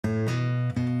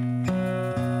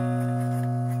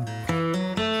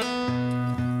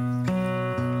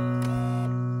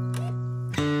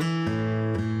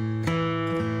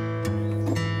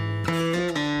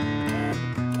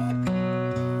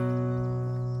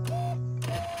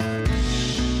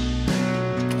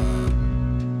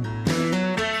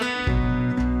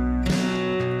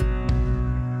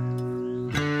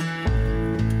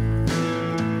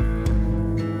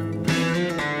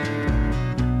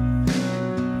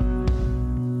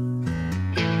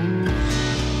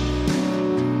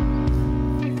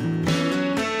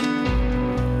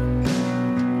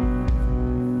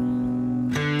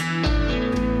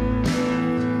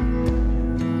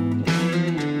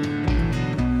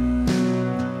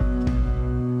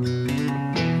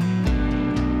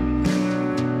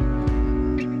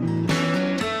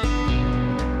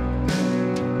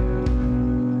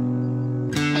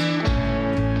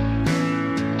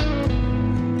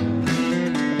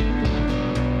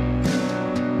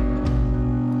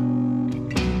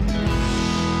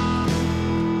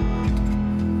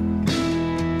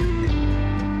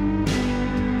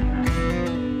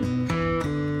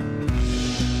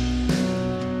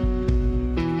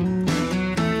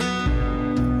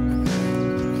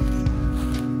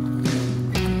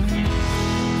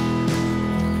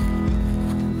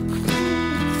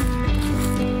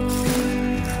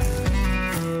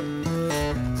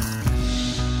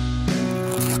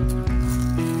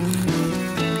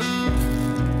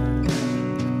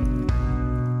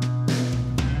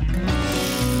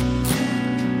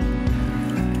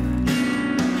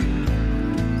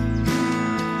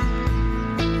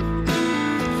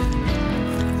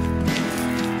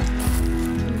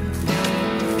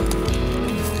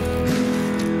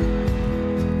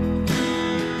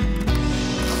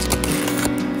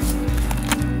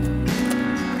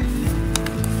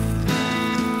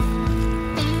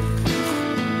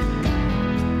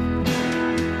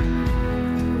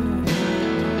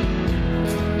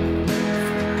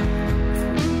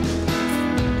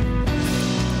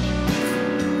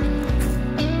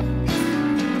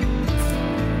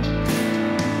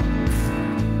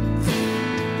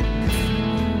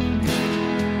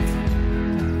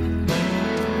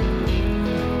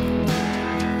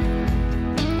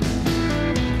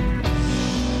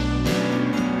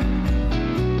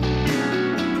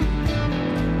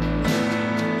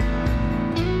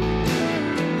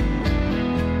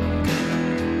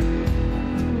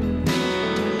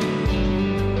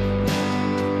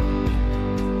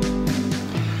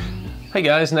Hey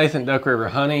guys, Nathan Duck River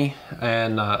Honey,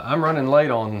 and I'm running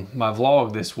late on my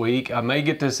vlog this week. I may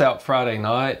get this out Friday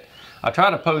night. I try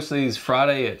to post these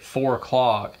Friday at 4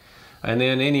 o'clock, and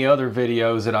then any other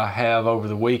videos that I have over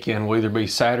the weekend will either be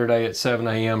Saturday at 7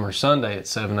 a.m. or Sunday at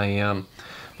 7 a.m.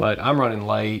 But I'm running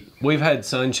late. We've had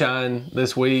sunshine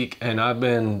this week, and I've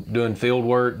been doing field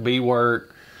work, bee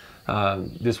work,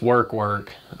 just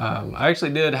work. I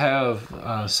actually did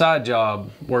have side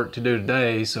job work to do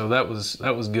today, so that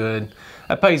was good.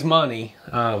 That pays money,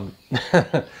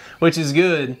 which is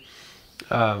good.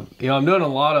 I'm doing a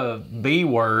lot of bee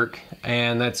work,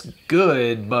 and that's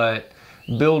good, but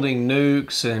building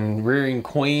nukes and rearing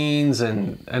queens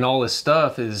and all this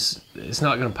stuff it's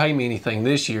not going to pay me anything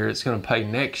this year. It's going to pay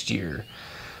next year.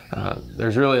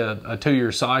 There's really a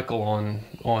 2-year cycle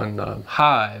on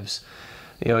hives.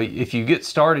 If you get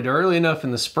started early enough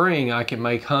in the spring, I can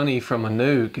make honey from a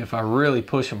nuke if I really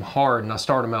push them hard and I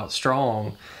start them out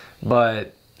strong.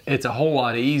 But it's a whole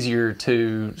lot easier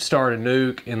to start a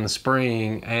nuke in the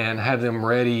spring and have them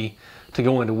ready to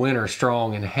go into winter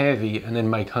strong and heavy and then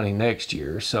make honey next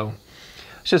year. So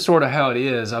it's just sort of how it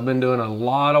is. I've been doing a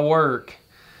lot of work,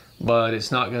 but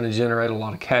it's not going to generate a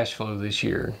lot of cash flow this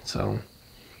year. So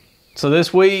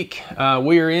this week,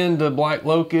 we are into black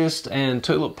locust and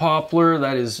tulip poplar.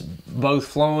 That is both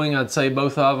flowing. I'd say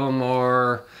both of them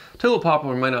are, tulip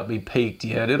poplar may not be peaked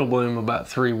yet. It'll bloom about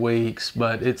 3 weeks,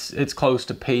 but it's close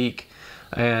to peak.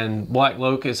 And black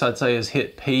locust, I'd say, has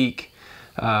hit peak.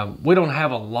 We don't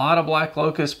have a lot of black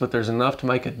locust, but there's enough to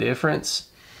make a difference.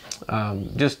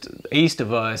 Just east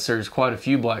of us, there's quite a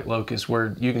few black locusts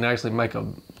where you can actually make a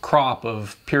crop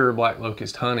of pure black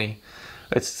locust honey.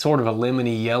 It's sort of a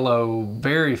lemony yellow,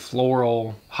 very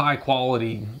floral, high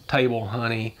quality table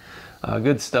honey.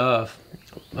 Good stuff.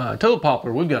 Tulip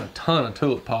poplar, we've got a ton of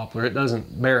tulip poplar. It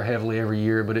doesn't bear heavily every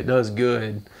year, but it does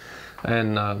good.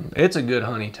 And it's a good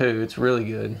honey too. It's really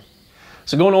good.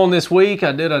 So going on this week,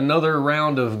 I did another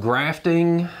round of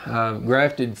grafting.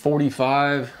 Grafted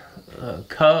 45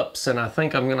 cups, and I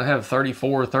think I'm gonna have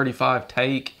 34 or 35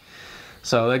 take.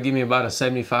 So that gave me about a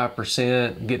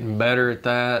 75%, getting better at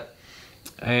that.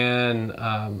 And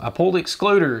I pulled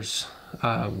excluders.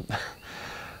 On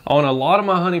a lot of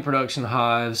my honey production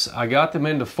hives, I got them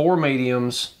into 4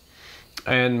 mediums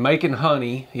and making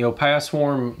honey, past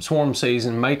swarm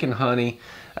season, making honey,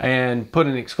 and put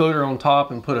an excluder on top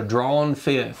and put a drawn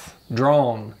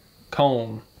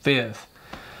comb fifth.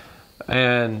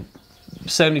 And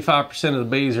 75% of the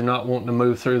bees are not wanting to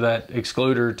move through that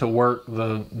excluder to work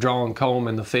the drawn comb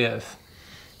in the fifth.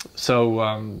 So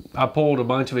I pulled a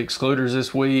bunch of excluders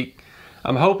this week.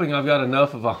 I'm hoping I've got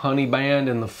enough of a honey band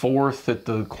in the 4th that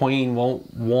the queen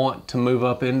won't want to move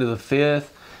up into the 5th,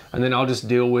 and then I'll just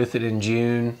deal with it in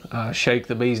June, shake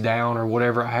the bees down or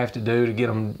whatever I have to do to get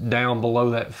them down below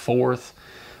that 4th,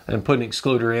 and put an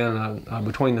excluder in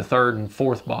between the 3rd and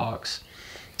 4th box,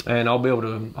 and I'll be able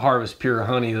to harvest pure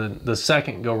honey the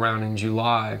 2nd go round in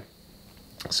July.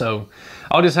 So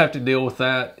I'll just have to deal with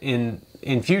that in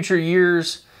future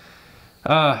years.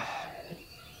 My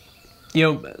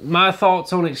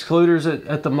thoughts on excluders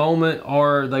at the moment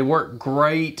are they work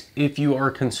great if you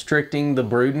are constricting the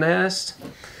brood nest.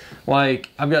 Like,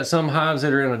 I've got some hives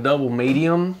that are in a double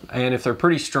medium, and if they're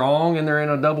pretty strong and they're in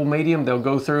a double medium, they'll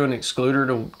go through an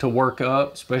excluder to work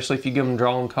up, especially if you give them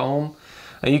drawn comb.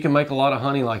 And you can make a lot of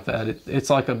honey like that.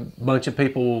 It's like a bunch of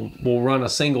people will run a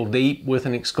single deep with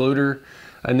an excluder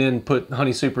and then put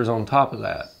honey supers on top of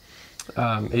that.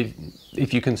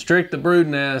 If you constrict the brood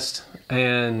nest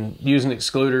and use an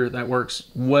excluder, that works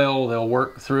well. They'll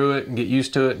work through it and get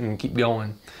used to it and keep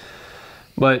going.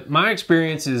 But my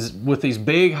experience is with these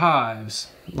big hives,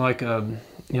 like a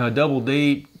double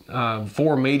deep,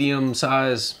 4 medium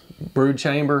size brood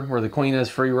chamber where the queen has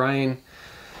free reign,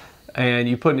 and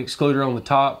you put an excluder on the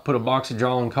top, put a box of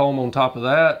drawn comb on top of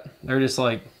that, they're just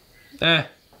like,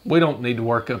 we don't need to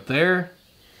work up there.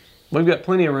 We've got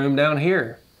plenty of room down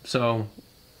here. So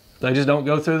they just don't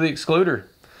go through the excluder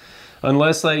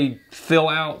unless they fill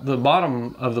out the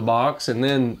bottom of the box, and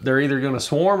then they're either going to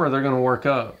swarm or they're going to work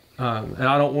up. And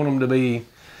I don't want them to be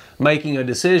making a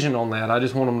decision on that. I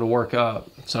just want them to work up.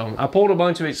 So I pulled a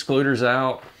bunch of excluders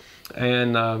out,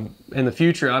 and in the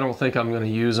future, I don't think I'm going to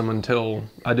use them until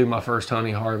I do my first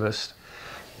honey harvest.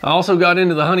 I also got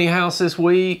into the honey house this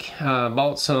week.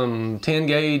 Bought some 10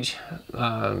 gauge,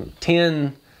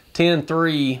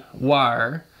 10-3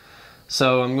 wire.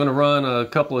 So I'm going to run a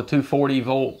couple of 240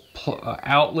 volt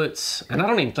outlets, and I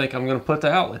don't even think I'm going to put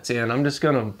the outlets in. I'm just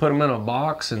going to put them in a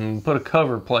box and put a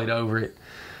cover plate over it.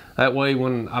 That way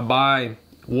when I buy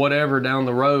whatever down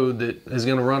the road that is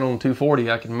going to run on 240,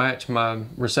 I can match my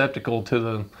receptacle to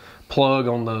the plug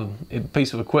on the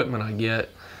piece of equipment I get.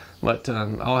 But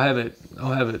I'll have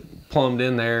it plumbed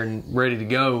in there and ready to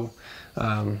go.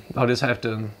 I'll just have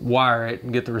to wire it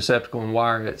and get the receptacle and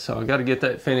wire it. So I got to get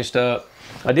that finished up.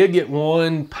 I did get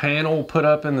one panel put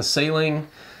up in the ceiling.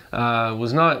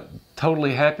 Was not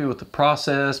totally happy with the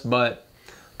process, but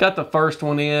got the first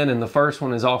one in, and the first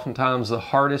one is oftentimes the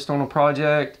hardest on a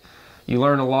project. You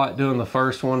learn a lot doing the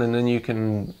first one, and then you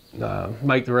can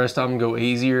make the rest of them go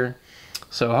easier.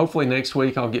 So hopefully next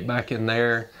week I'll get back in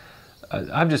there.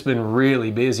 I've just been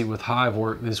really busy with hive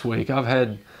work this week. I've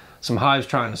had some hives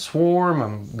trying to swarm.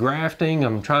 I'm grafting.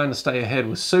 I'm trying to stay ahead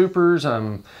with supers.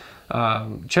 I'm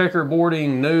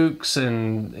checkerboarding nukes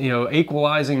and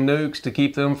equalizing nukes to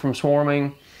keep them from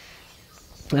swarming.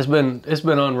 It's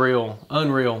been unreal.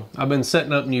 I've been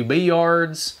setting up new bee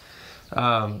yards,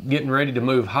 getting ready to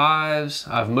move hives.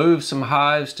 I've moved some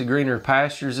hives to greener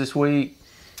pastures this week.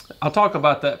 I'll talk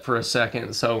about that for a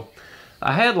second. So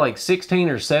I had like 16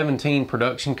 or 17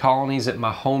 production colonies at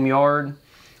my home yard.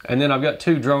 And then I've got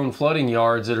 2 drone flooding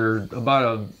yards that are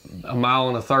about a mile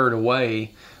and a third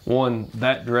away, one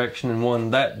that direction and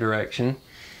one that direction.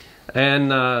 And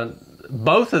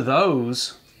both of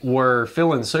those were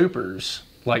filling supers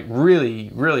like really,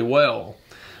 really well.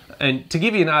 And to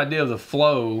give you an idea of the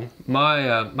flow,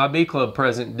 my bee club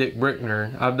president, Dick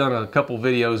Brickner, I've done a couple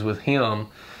videos with him.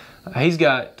 He's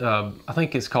got, I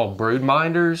think it's called brood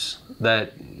minders,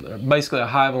 that basically a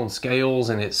hive on scales,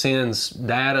 and it sends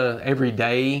data every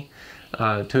day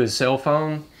to his cell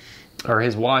phone, or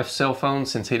his wife's cell phone,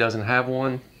 since he doesn't have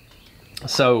one.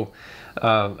 So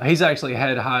he's actually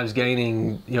had hives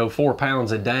gaining 4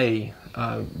 pounds a day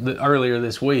earlier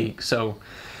this week. So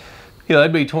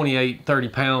that'd be 28, 30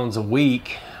 pounds a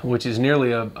week, which is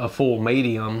nearly a full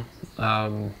medium.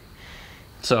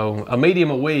 So a medium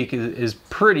a week is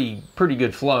pretty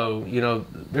good flow.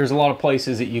 There's a lot of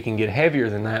places that you can get heavier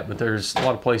than that, but there's a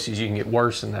lot of places you can get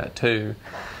worse than that too.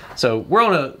 So we're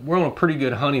on a pretty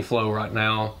good honey flow right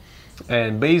now,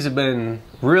 and bees have been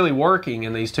really working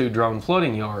in these 2 drone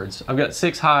flooding yards. I've got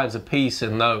 6 hives apiece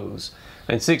in those,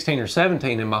 and 16 or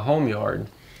 17 in my home yard.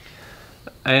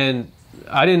 And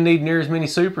I didn't need near as many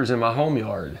supers in my home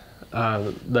yard.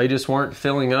 They just weren't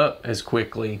filling up as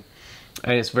quickly.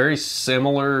 And it's very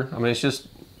similar. I mean, it's just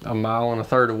a mile and a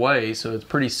third away, so it's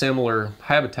pretty similar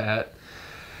habitat.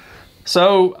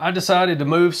 So I decided to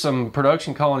move some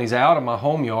production colonies out of my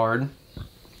home yard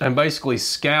and basically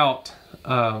scout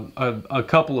a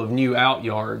couple of new out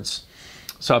yards.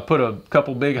 So I put a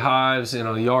couple big hives in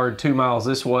a yard 2 miles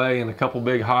this way, and a couple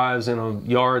big hives in a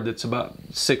yard that's about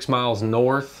 6 miles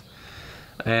north,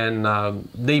 and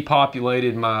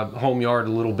depopulated my home yard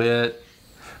a little bit.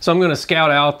 So I'm going to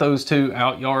scout out those 2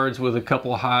 out yards with a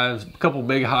couple of hives, a couple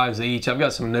big hives each. I've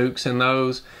got some nukes in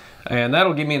those, and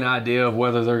that'll give me an idea of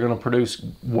whether they're going to produce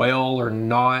well or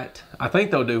not. I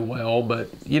think they'll do well, but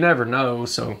you never know.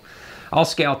 So I'll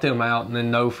scout them out and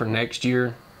then know for next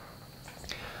year.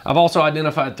 I've also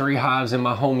identified 3 hives in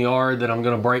my home yard that I'm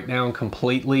going to break down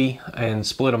completely and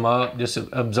split them up, just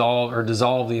absolve or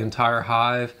dissolve the entire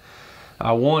hive.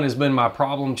 One has been my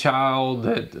problem child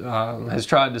that has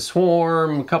tried to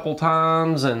swarm a couple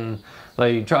times, and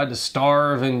they tried to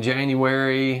starve in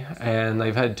January, and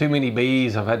they've had too many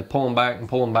bees. I've had to pull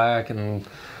them back and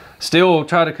still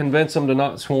try to convince them to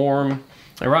not swarm.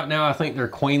 And right now I think they're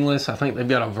queenless. I think they've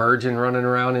got a virgin running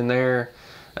around in there,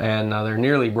 and they're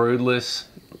nearly broodless.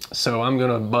 So I'm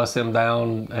gonna bust them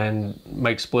down and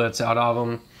make splits out of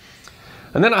them.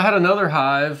 And then I had another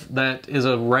hive that is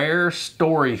a rare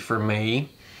story for me.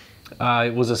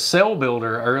 It was a cell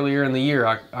builder earlier in the year.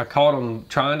 I caught them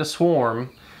trying to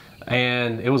swarm,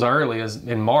 and it was early, as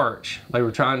in March. They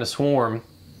were trying to swarm,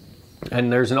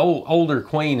 and there's an older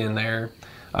queen in there.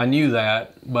 I knew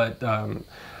that, but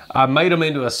I made them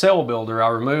into a cell builder. I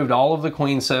removed all of the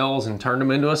queen cells and turned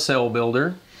them into a cell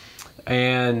builder.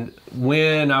 And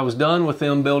when I was done with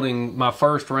them building my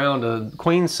first round of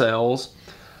queen cells,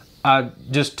 I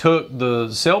just took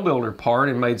the cell builder part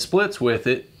and made splits with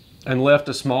it and left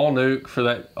a small nuke for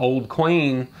that old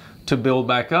queen to build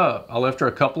back up. I left her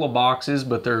a couple of boxes,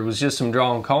 but there was just some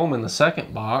drawn comb in the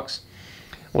second box.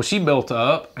 Well, she built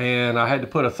up, and I had to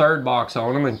put a 3rd box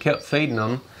on them and kept feeding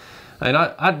them. And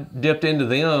I dipped into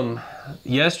them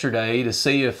yesterday to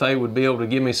see if they would be able to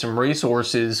give me some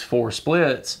resources for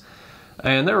splits.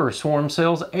 And there were swarm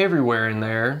cells everywhere in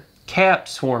there, capped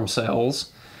swarm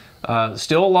cells.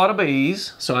 Still a lot of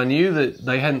bees, so I knew that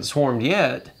they hadn't swarmed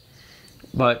yet,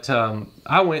 but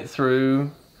I went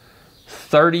through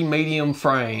 30 medium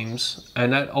frames,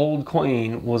 and that old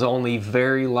queen was on the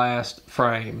very last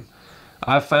frame.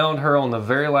 I found her on the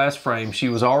very last frame. She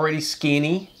was already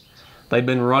skinny, They've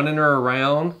been running her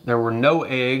around. There were no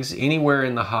eggs anywhere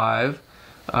in the hive.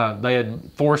 They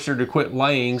had forced her to quit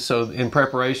laying, so in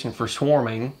preparation for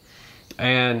swarming.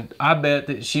 And I bet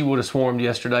that she would have swarmed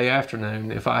yesterday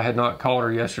afternoon if I had not called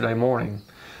her yesterday morning.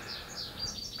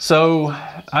 So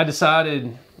I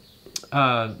decided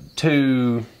I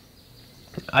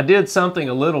did something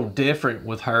a little different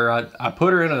with her. I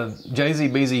put her in a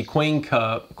JZBZ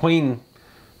queen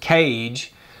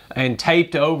cage and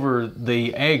taped over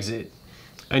the exit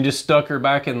and just stuck her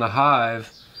back in the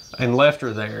hive and left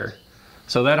her there.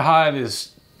 So that hive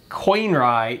is queen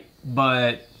right,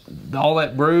 but all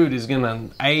that brood is going to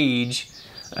age,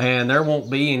 and there won't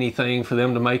be anything for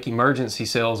them to make emergency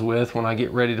cells with when I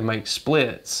get ready to make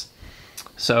splits.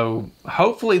 So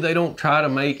hopefully they don't try to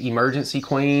make emergency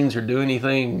queens or do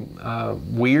anything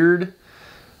weird,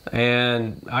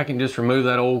 and I can just remove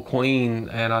that old queen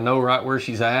and I know right where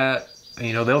she's at.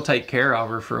 You know, they'll take care of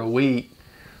her for a week.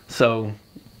 So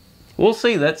we'll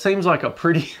see. That seems like a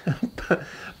pretty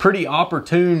pretty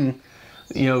opportune,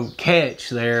 you know, catch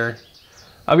there.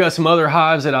 I've got some other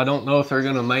hives that I don't know if they're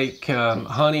going to make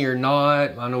honey or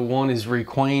not. I know one is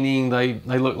requeening. They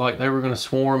look like they were going to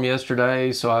swarm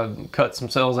yesterday, so I cut some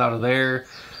cells out of there.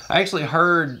 I actually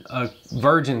heard a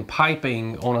virgin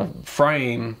piping on a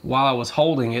frame while I was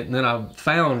holding it, and then I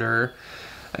found her.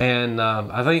 And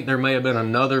I think there may have been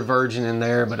another virgin in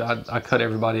there, but I cut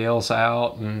everybody else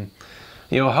out. And,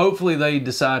 you know, hopefully they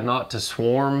decide not to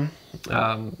swarm.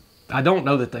 I don't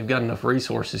know that they've got enough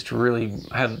resources to really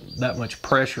have that much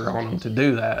pressure on them to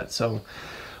do that. So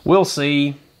we'll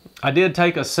see. I did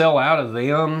take a cell out of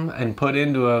them and put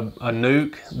into a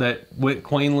nuke that went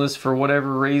queenless for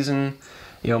whatever reason.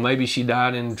 You know, maybe she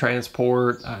died in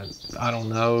transport. I don't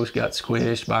know. She got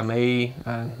squished by me.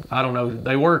 I don't know.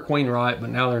 They were queen right, but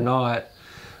now they're not.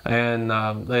 And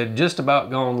they had just about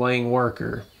gone laying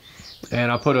worker.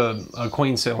 And I put a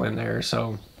queen cell in there.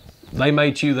 So they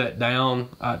may chew that down.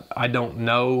 I don't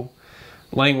know.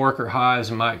 Laying worker hives,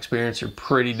 in my experience, are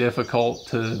pretty difficult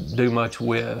to do much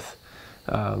with.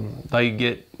 They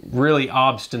get really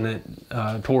obstinate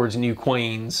towards new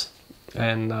queens,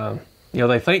 and you know,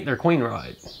 they think they're queen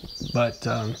right, but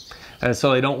and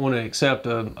so they don't want to accept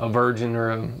a virgin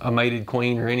or a mated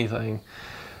queen or anything.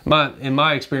 In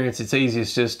my experience, it's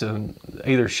easiest just to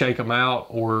either shake them out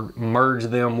or merge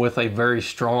them with a very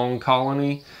strong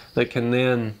colony that can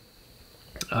then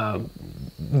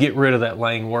get rid of that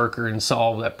laying worker and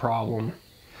solve that problem.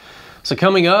 So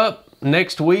coming up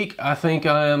next week, I think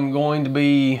I am going to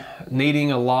be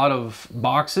needing a lot of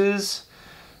boxes,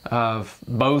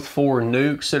 both for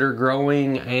nukes that are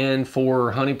growing and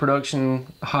for honey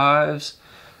production hives.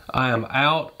 I am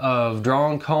out of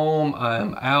drawn comb, I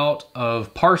am out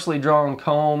of partially drawn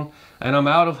comb, and I'm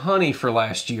out of honey for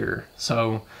last year.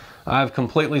 So I've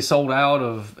completely sold out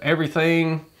of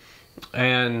everything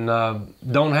and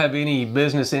don't have any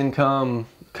business income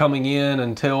coming in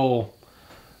until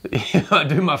I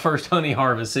do my first honey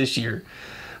harvest this year.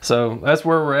 So that's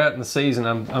where we're at in the season.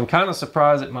 I'm kind of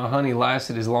surprised that my honey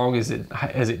lasted as long as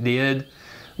it did,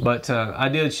 but I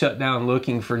did shut down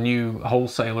looking for new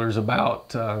wholesalers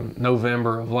about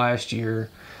November of last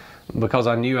year because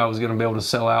I knew I was going to be able to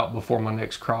sell out before my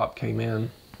next crop came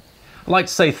in. I'd like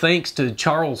to say thanks to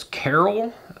Charles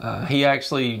Carroll. He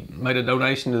actually made a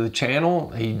donation to the channel.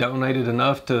 He donated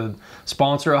enough to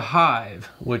sponsor a hive,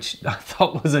 which I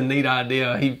thought was a neat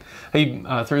idea. He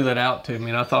threw that out to me,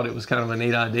 and I thought it was kind of a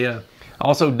neat idea.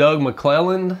 Also, Doug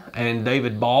McClelland and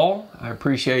David Ball. I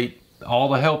appreciate all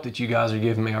the help that you guys are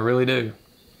giving me. I really do.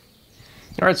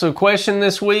 All right, so question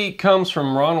this week comes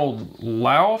from Ronald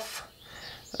Lauf,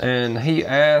 and he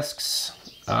asks,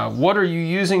 what are you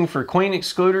using for queen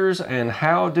excluders and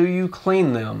how do you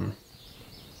clean them?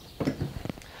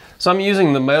 So I'm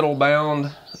using the metal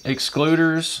bound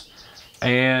excluders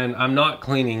and I'm not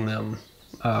cleaning them,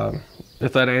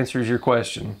 if that answers your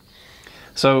question.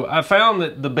 So I found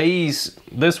that the bees,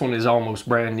 this one is almost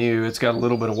brand new. It's got a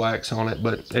little bit of wax on it,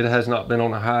 but it has not been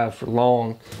on a hive for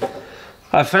long.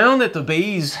 I found that the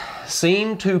bees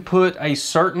seem to put a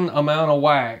certain amount of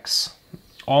wax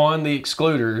on the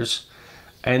excluders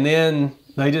and then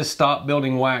they just stop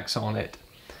building wax on it.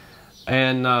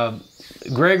 And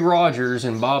Greg Rogers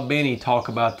and Bob Benny talk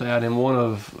about that in one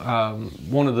of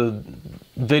the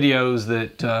videos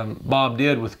that Bob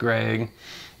did with Greg.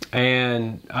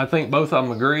 And I think both of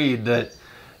them agreed that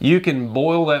you can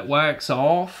boil that wax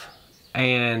off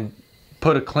and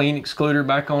put a clean excluder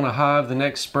back on a hive the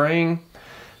next spring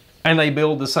and they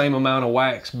build the same amount of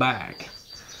wax back.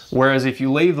 Whereas if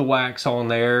you leave the wax on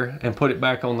there and put it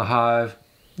back on the hive,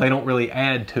 they don't really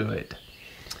add to it.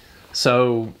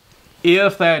 So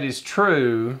if that is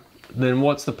true, then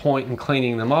what's the point in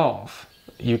cleaning them off?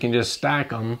 You can just stack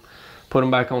them, put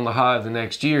them back on the hive the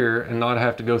next year, and not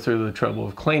have to go through the trouble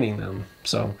of cleaning them.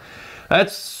 So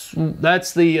that's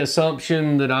the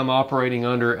assumption that I'm operating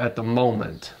under at the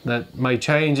moment. That may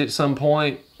change at some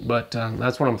point, but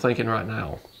that's what I'm thinking right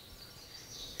now.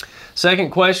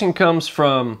 Second question comes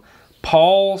from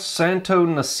Paul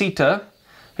Santonacita.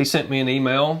 He sent me an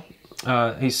email.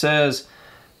 He says,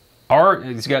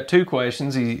 he's got two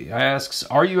questions. He asks,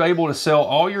 are you able to sell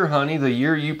all your honey the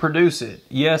year you produce it?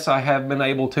 Yes, I have been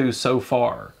able to so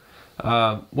far.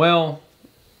 Well,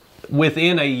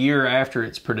 within a year after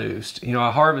it's produced. You know,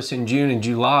 I harvest in June and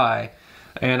July,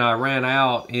 and I ran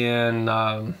out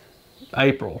in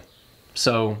April.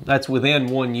 So that's within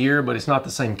 1 year, but it's not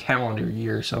the same calendar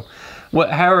year. So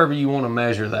however you want to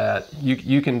measure that,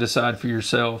 you can decide for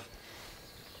yourself.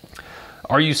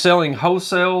 Are you selling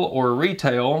wholesale or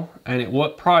retail, and at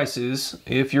what prices,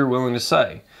 if you're willing to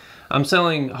say? I'm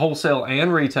selling wholesale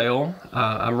and retail.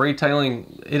 I'm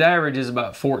retailing, it averages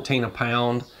about 14 a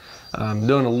pound. I'm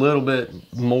doing a little bit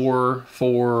more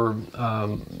for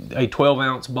a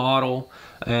 12-ounce bottle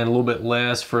and a little bit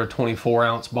less for a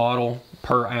 24-ounce bottle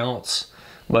per ounce,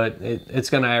 but it's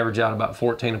going to average out about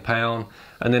 14 a pound.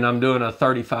 And then I'm doing a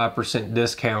 35%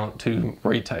 discount to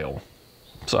retail.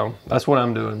 So that's what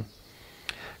I'm doing.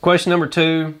 Question number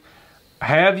 2,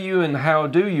 have you and how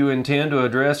do you intend to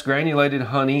address granulated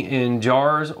honey in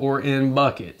jars or in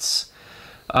buckets?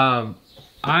 That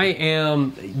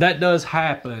does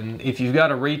happen. If you've got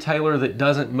a retailer that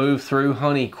doesn't move through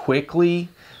honey quickly,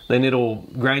 then it'll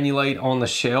granulate on the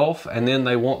shelf, and then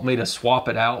they want me to swap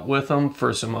it out with them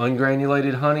for some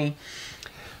ungranulated honey.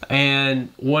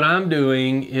 And what I'm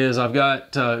doing is I've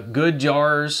got good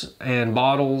jars and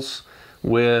bottles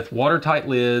with watertight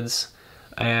lids,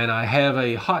 and I have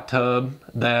a hot tub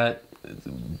that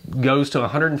goes to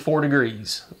 104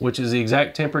 degrees, which is the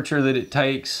exact temperature that it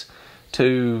takes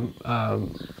to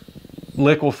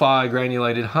liquefy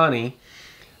granulated honey.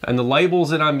 And the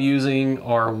labels that I'm using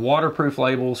are waterproof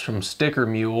labels from Sticker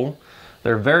Mule.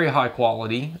 They're very high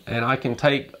quality, and I can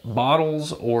take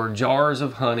bottles or jars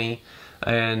of honey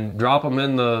and drop them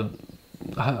in the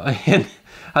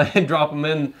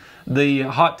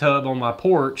hot tub on my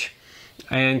porch,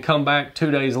 and come back 2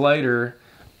 days later,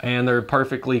 and they're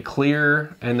perfectly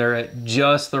clear and they're at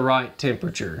just the right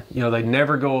temperature. You know, they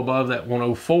never go above that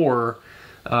 104,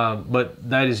 but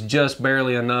that is just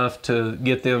barely enough to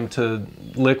get them to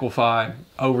liquefy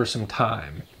over some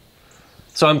time.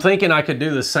 So I'm thinking I could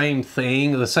do the same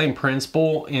thing, the same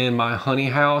principle in my honey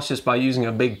house, just by using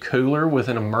a big cooler with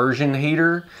an immersion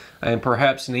heater and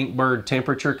perhaps an Inkbird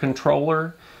temperature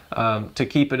controller to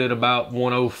keep it at about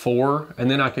 104. And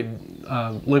then I could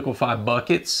liquefy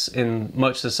buckets in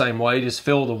much the same way, just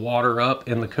fill the water up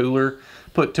in the cooler,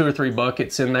 put 2 or 3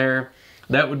 buckets in there.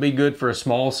 That would be good for a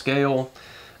small scale.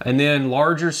 And then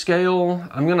larger scale,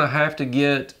 I'm gonna have to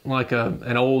get like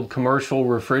an old commercial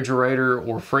refrigerator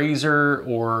or freezer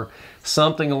or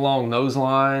something along those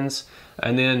lines,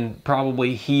 and then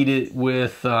probably heat it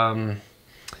with, I'll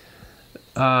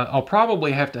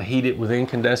probably have to heat it with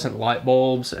incandescent light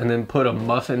bulbs and then put a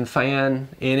muffin fan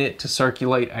in it to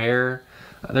circulate air.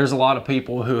 There's a lot of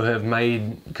people who have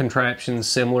made contraptions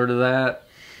similar to that.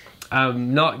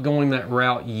 I'm not going that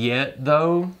route yet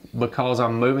though, because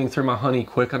I'm moving through my honey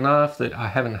quick enough that I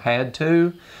haven't had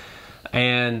to.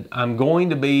 And I'm going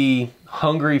to be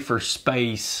hungry for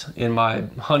space in my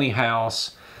honey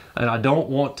house, and I don't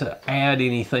want to add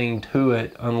anything to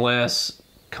it unless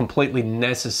completely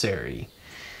necessary.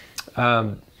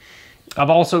 I've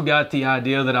also got the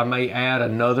idea that I may add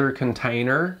another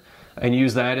container and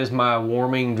use that as my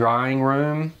warming drying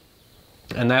room.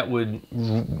 And that would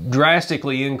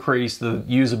drastically increase the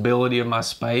usability of my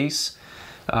space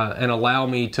and allow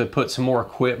me to put some more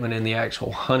equipment in the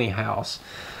actual honey house.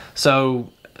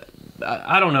 So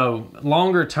I don't know,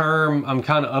 longer term, I'm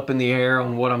kind of up in the air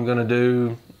on what I'm going to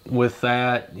do with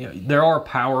that. You know, there are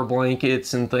power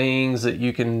blankets and things that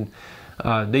you can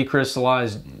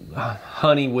decrystallize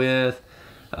honey with.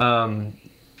 But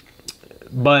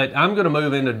I'm going to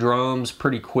move into drums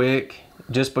pretty quick,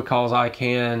 just because I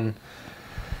can.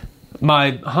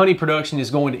 My honey production is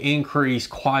going to increase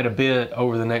quite a bit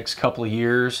over the next couple of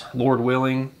years, Lord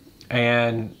willing,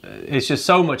 and it's just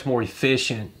so much more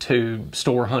efficient to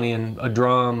store honey in a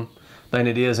drum than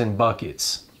it is in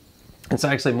buckets. It's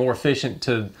actually more efficient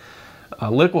to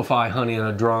liquefy honey in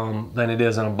a drum than it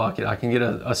is in a bucket. I can get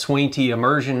a Sweeney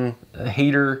immersion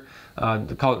heater, I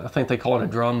think they call it a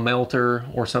drum melter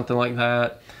or something like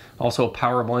that. Also a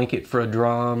power blanket for a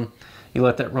drum. You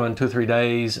let that run 2 or 3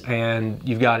 days and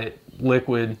you've got it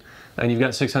liquid and you've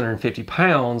got 650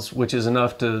 pounds, which is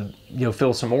enough to, you know,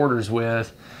 fill some orders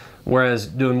with. Whereas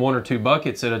doing 1 or 2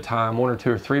 buckets at a time, 1 or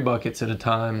 2 or 3 buckets at a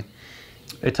time,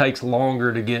 it takes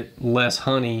longer to get less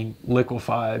honey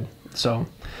liquefied. So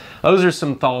those are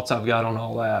some thoughts I've got on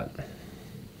all that.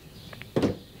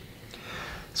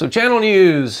 So channel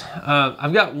news,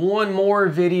 I've got one more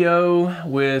video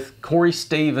with Corey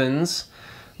Stevens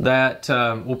that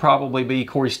will probably be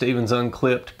Corey Stevens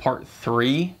Unclipped Part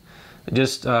 3.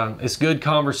 Just, it's good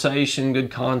conversation,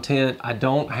 good content. I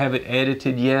don't have it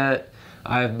edited yet.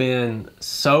 I've been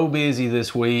so busy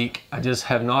this week. I just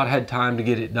have not had time to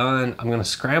get it done. I'm gonna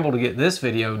scramble to get this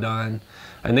video done.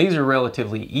 And these are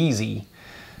relatively easy.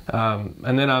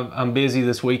 And then I'm busy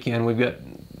this weekend. We've got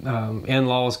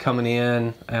in-laws coming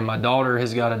in, and my daughter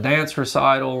has got a dance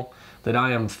recital that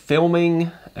I am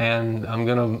filming, and I'm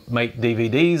gonna make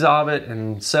DVDs of it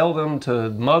and sell them to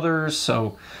mothers.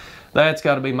 So that's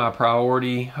got to be my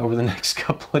priority over the next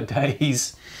couple of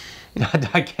days.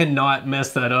 I cannot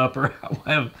mess that up, or I'll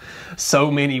have so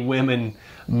many women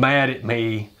mad at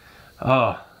me.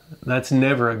 Oh, that's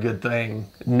never a good thing.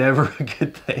 Never a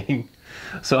good thing.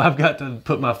 So I've got to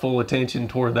put my full attention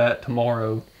toward that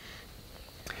tomorrow.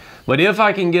 But if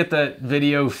I can get that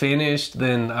video finished,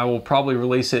 then I will probably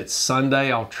release it Sunday.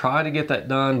 I'll try to get that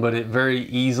done, but it very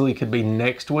easily could be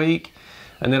next week.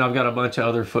 And then I've got a bunch of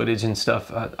other footage and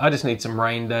stuff. I just need some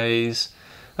rain days.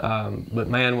 But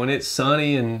man, when it's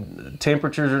sunny and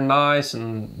temperatures are nice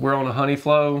and we're on a honey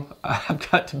flow, I've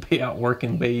got to be out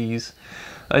working bees.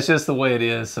 That's just the way it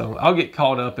is. So I'll get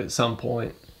caught up at some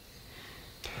point.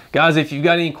 Guys, if you've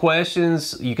got any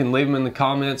questions, you can leave them in the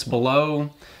comments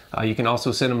below. You can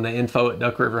also send them to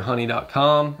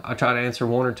info@duckriverhoney.com. I try to answer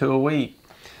 1 or 2 a week.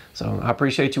 So I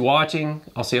appreciate you watching.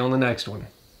 I'll see you on the next one.